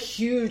 I'm a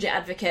huge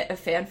advocate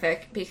of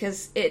fanfic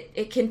because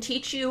it can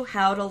teach you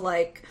how to,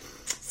 like,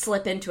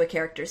 slip into a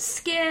character's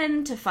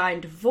skin, to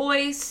find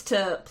voice,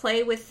 to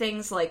play with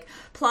things like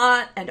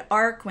plot and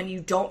arc when you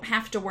don't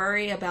have to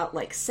worry about,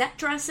 like, set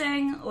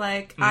dressing.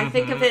 Like, I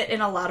think of it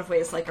in a lot of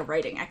ways like a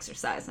writing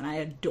exercise, and I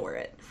adore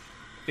it.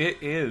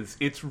 It is.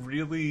 It's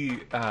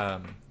really.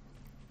 I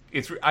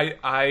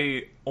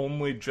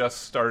only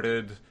just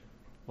started,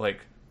 like.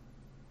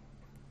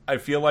 I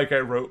feel like I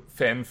wrote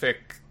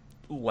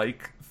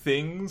fanfic-like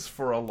things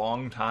for a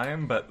long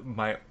time, but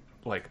my,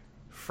 like,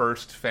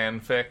 first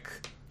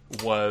fanfic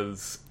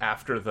was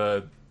after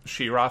the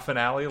She-Ra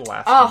finale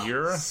last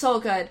year. So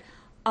good.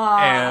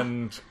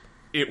 And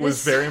it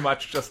was very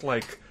much just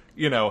like,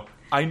 you know,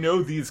 I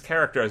know these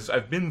characters.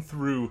 I've been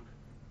through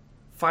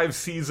 5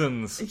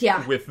 seasons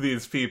with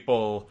these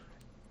people.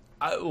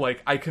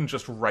 I can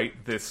just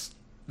write this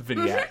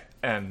vignette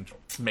and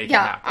make it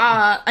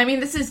happen. I mean,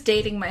 this is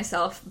dating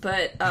myself,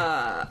 but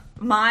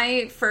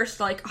my first,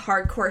 like,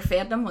 hardcore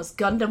fandom was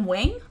Gundam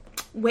Wing.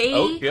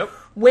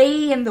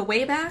 Way in the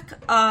way back.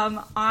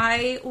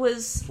 I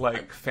was...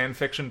 Like,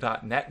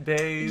 fanfiction.net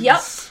days?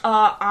 Yep.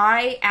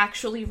 I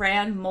actually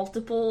ran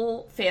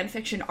multiple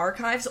fanfiction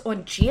archives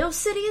on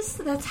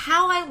GeoCities. That's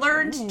how I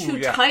learned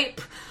to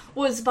type,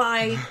 was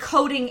by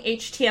coding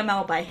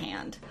HTML by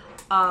hand.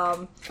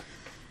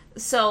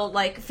 So,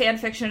 like,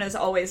 fanfiction has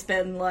always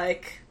been,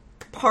 like,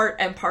 part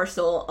and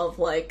parcel of,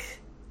 like,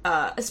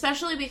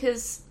 especially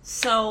because,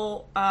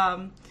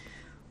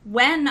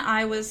 when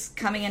I was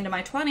coming into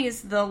my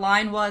 20s, the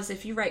line was,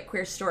 if you write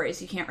queer stories,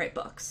 you can't write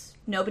books.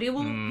 Nobody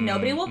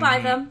will buy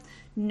them,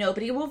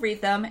 nobody will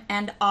read them,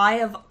 and I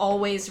have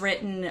always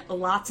written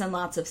lots and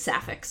lots of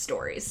sapphic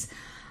stories.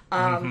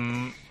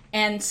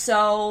 And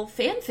so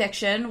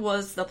fanfiction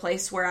was the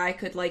place where I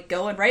could, like,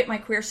 go and write my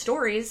queer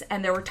stories,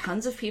 and there were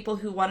tons of people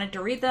who wanted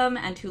to read them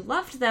and who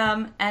loved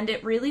them, and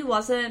it really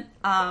wasn't,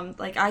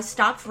 like, I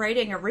stopped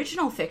writing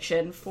original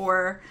fiction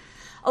for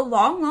a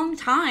long, long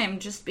time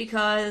just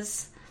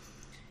because,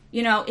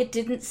 you know, it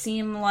didn't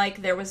seem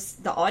like there was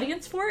the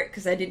audience for it,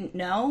 because I didn't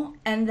know,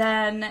 and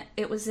then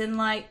it was in,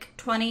 like,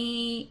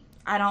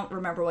 I don't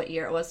remember what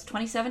year it was,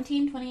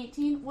 2017,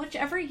 2018,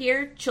 whichever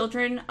year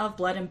Children of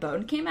Blood and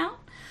Bone came out.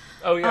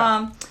 Oh,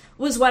 yeah.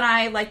 Was when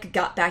I, like,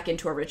 got back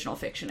into original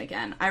fiction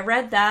again. I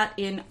read that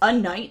in a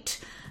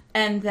night,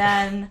 and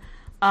then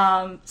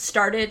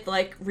started,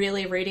 like,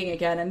 really reading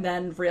again, and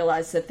then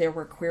realized that there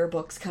were queer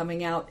books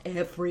coming out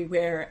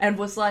everywhere, and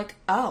was like,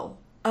 oh,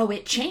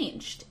 it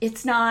changed.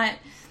 It's not...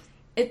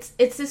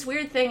 It's this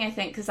weird thing, I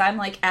think, because I'm,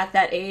 like, at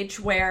that age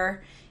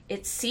where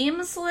it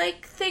seems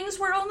like things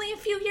were only a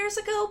few years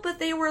ago, but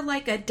they were,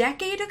 like, a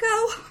decade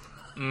ago.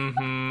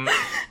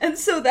 And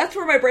so that's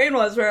where my brain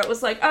was, where it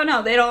was like, oh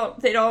no, they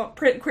don't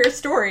print queer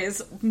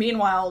stories.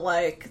 Meanwhile,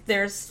 like,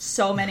 there's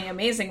so many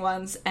amazing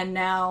ones, and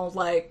now,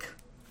 like,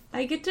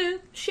 I get to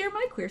share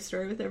my queer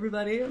story with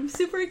everybody. I'm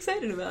super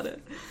excited about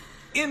it.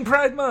 in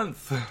Pride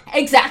Month.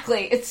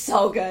 Exactly. It's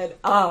so good.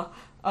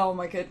 Oh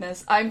my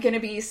goodness. I'm going to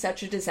be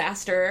such a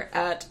disaster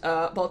at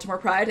Baltimore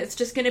Pride. It's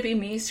just going to be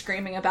me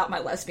screaming about my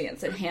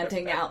lesbians and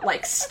handing out,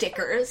 like,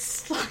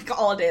 stickers, like,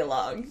 all day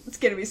long. It's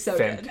going to be so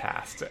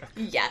Fantastic.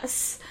 Good.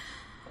 Yes.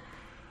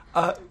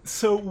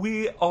 So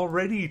we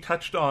already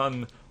touched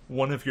on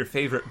one of your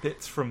favorite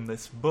bits from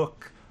this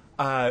book,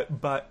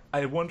 but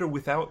I wonder,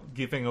 without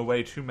giving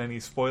away too many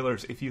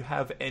spoilers, if you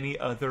have any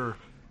other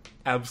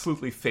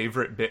absolutely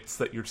favorite bits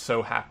that you're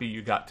so happy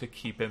you got to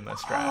keep in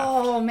this draft.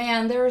 Oh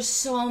man, there are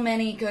so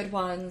many good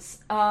ones.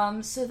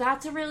 So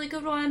that's a really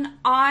good one.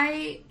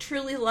 I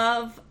truly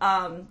love,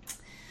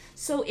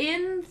 so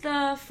in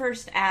the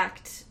first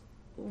act,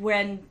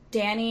 when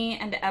Danny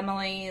and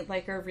Emily,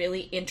 like, are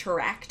really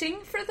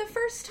interacting for the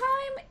first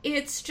time,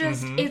 it's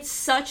just, it's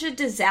such a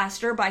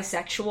disaster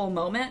bisexual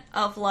moment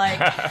of,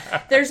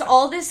 like, there's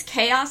all this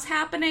chaos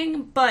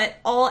happening, but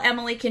all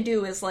Emily can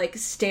do is, like,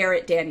 stare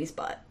at Danny's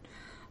butt.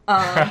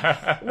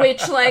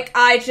 Which, like,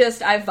 I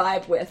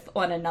vibe with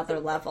on another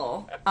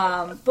level.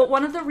 But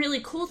one of the really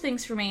cool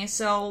things for me,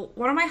 so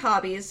one of my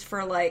hobbies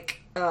for,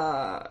 like,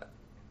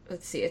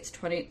 let's see, it's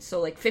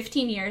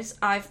 15 years,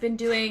 I've been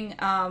doing,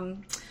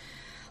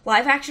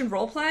 live action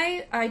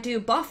roleplay. I do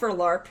Buff or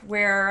LARP,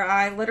 where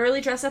I literally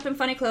dress up in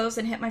funny clothes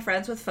and hit my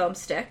friends with foam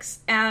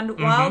sticks.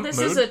 And while this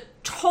is a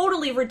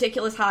totally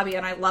ridiculous hobby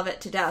and I love it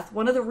to death,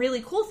 one of the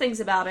really cool things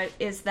about it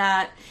is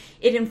that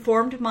it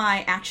informed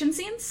my action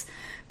scenes.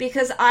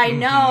 Because I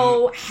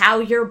know how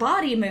your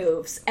body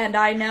moves, and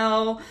I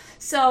know...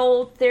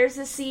 So, there's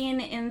a scene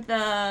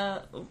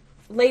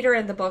later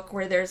in the book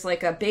where there's,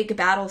 like, a big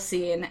battle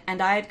scene, and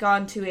I had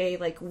gone to a,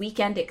 like,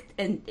 weekend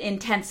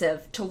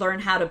intensive to learn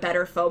how to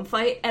better foam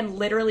fight, and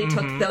literally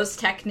took those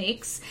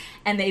techniques,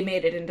 and they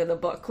made it into the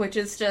book, which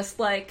is just,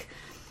 like...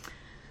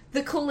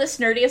 the coolest,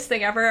 nerdiest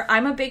thing ever.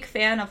 I'm a big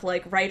fan of,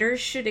 like,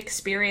 writers should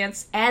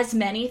experience as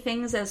many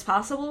things as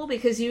possible,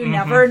 because you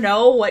never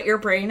know what your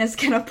brain is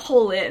gonna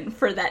pull in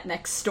for that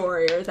next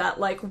story, or that,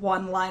 like,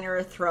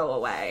 one-liner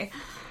throwaway.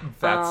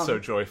 That's so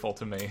joyful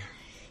to me.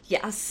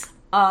 Yes.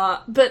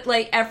 But,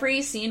 like,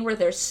 every scene where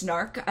there's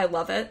snark, I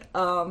love it.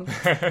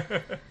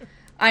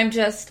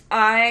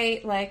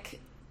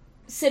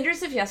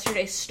 Cinders of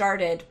Yesterday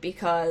started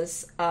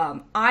because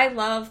I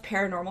love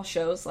paranormal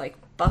shows like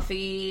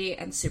Buffy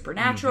and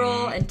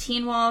Supernatural and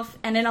Teen Wolf,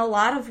 and in a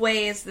lot of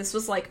ways this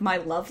was like my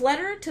love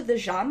letter to the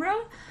genre.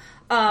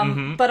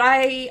 But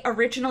I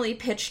originally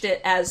pitched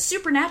it as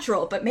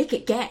Supernatural, but make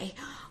it gay.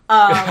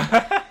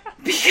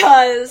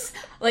 Because,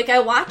 like,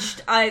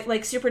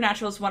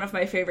 Supernatural is one of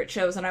my favorite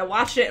shows, and I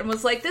watched it and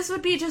was like, this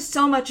would be just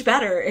so much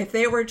better if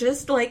they were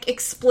just, like,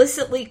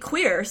 explicitly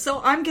queer,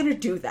 so I'm gonna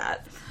do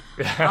that.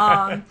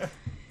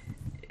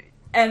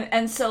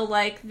 And so,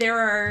 like, there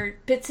are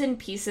bits and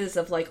pieces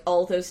of, like,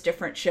 all those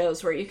different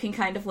shows where you can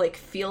kind of, like,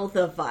 feel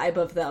the vibe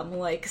of them,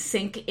 like,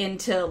 sink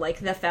into, like,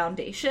 the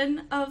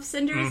foundation of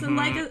Cinders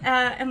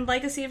and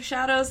Legacy of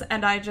Shadows,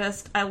 and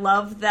I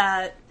love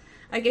that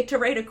I get to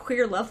write a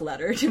queer love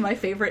letter to my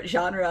favorite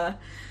genre.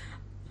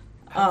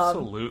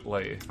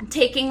 Absolutely.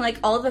 Taking, like,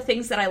 all the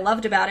things that I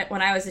loved about it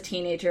when I was a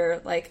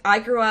teenager. Like, I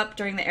grew up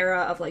during the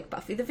era of, like,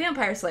 Buffy the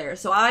Vampire Slayer,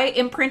 so I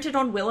imprinted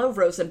on Willow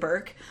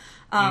Rosenberg,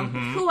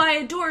 who I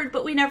adored,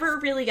 but we never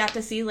really got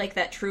to see, like,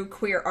 that true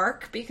queer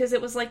arc, because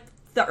it was, like,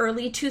 the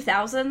early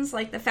 2000s.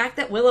 Like, the fact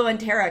that Willow and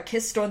Tara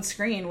kissed on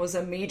screen was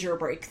a major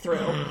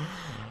breakthrough.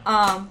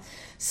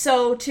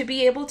 So to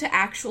be able to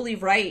actually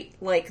write,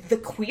 like, the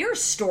queer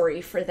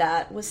story for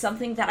that was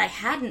something that I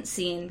hadn't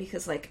seen,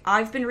 because, like,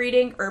 I've been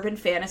reading urban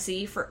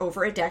fantasy for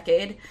over a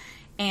decade,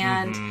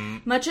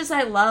 and much as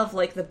I love,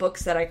 like, the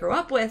books that I grew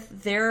up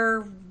with,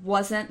 there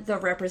wasn't the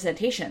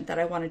representation that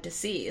I wanted to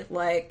see.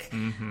 Like,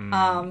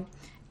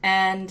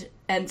 and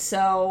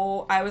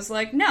so I was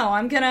like, no,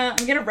 I'm gonna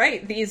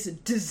write these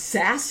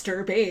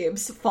disaster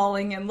babes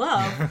falling in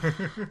love.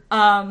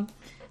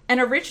 And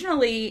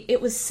originally,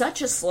 it was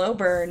such a slow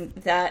burn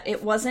that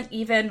it wasn't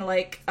even,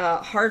 like,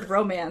 hard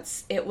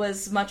romance. It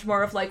was much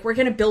more of, like, we're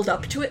going to build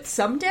up to it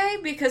someday,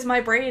 because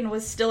my brain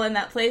was still in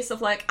that place of,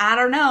 like, I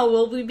don't know,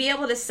 will we be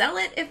able to sell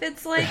it if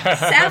it's, like,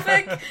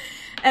 sapphic?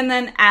 And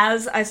then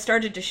as I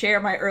started to share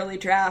my early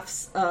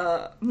drafts,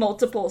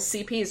 multiple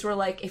CPs were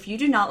like, if you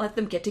do not let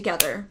them get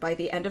together by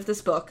the end of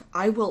this book,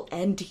 I will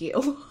end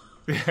you.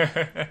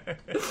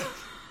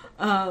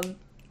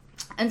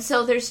 And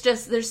so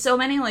there's so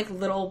many, like,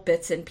 little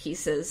bits and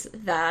pieces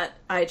that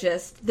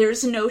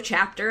there's no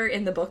chapter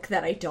in the book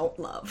that I don't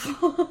love.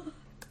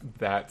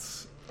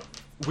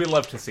 We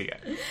love to see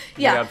it.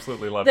 Yeah. We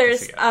absolutely love to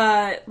see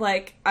it.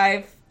 Like,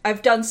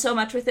 I've done so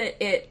much with it.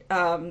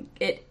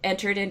 It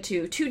entered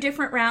into 2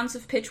 different rounds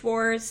of Pitch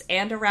Wars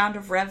and a round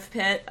of Rev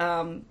Pit.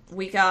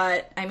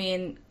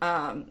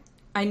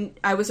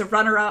 I was a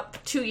runner-up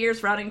 2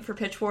 years running for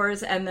Pitch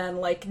Wars, and then,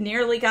 like,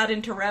 nearly got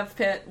into Rev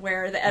Pit,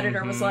 where the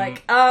editor was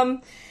like,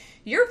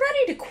 you're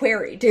ready to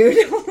query, dude.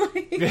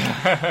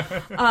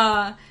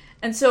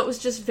 And so it was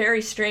just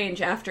very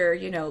strange after,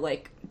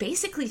 like,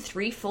 basically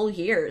 3 full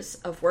years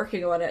of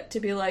working on it to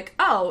be like,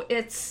 oh,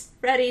 it's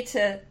ready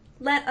to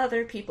let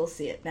other people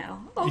see it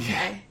now. Okay.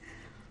 Yeah.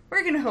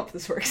 We're gonna hope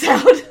this works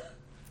out.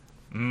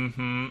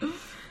 Mm-hmm.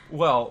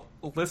 Well,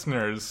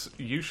 listeners,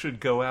 you should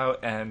go out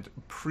and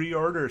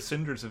pre-order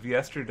Cinders of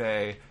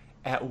Yesterday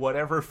at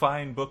whatever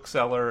fine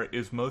bookseller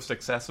is most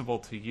accessible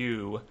to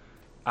you,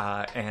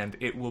 and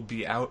it will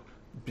be out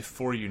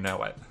before you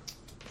know it.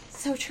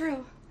 So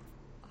true.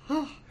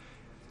 Oh.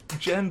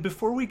 Jen,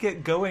 before we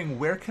get going,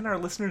 where can our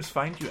listeners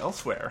find you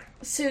elsewhere?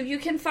 So you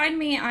can find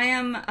me, I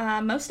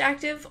am most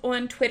active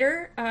on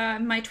Twitter.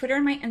 My Twitter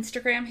and my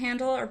Instagram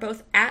handle are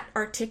both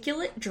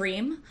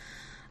 @ArticulateDream.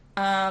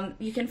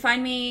 You can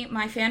find me,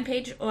 my fan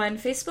page on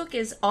Facebook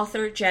is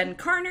author Jen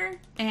Carner,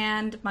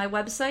 and my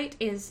website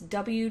is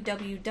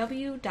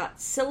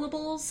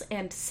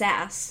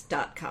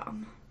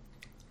www.syllablesandsas.com.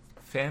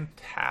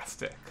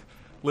 Fantastic.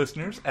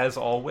 Listeners, as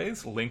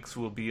always, links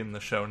will be in the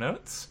show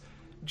notes.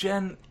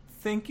 Jen,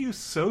 thank you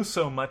so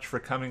much for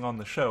coming on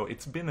the show.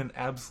 It's been an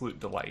absolute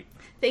delight.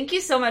 Thank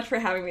you so much for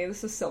having me.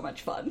 This was so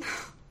much fun.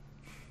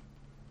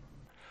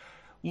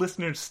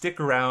 Listeners, stick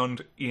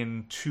around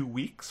in 2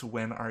 weeks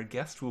when our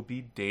guest will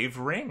be Dave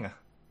Ring.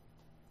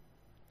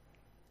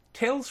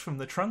 Tales from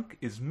the Trunk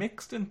is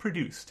mixed and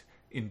produced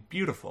in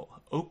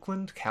beautiful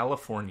Oakland,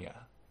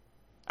 California.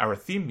 Our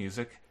theme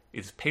music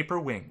is Paper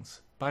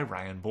Wings by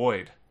Ryan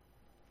Boyd.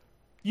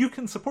 You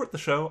can support the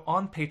show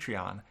on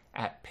Patreon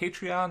at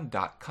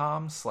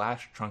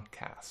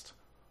patreon.com/trunkcast.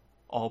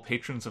 All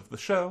patrons of the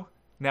show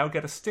now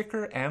get a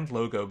sticker and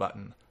logo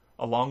button,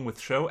 along with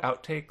show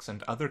outtakes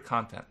and other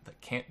content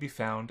that can't be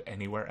found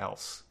anywhere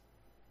else.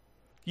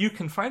 You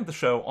can find the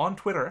show on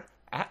Twitter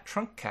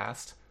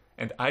 @trunkcast,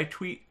 and I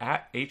tweet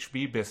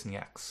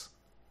 @HBBisnieks.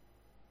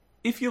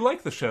 If you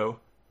like the show,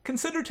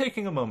 consider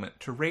taking a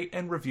moment to rate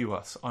and review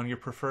us on your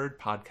preferred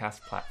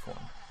podcast platform.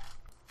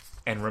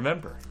 And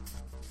remember,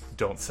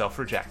 don't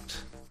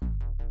self-reject.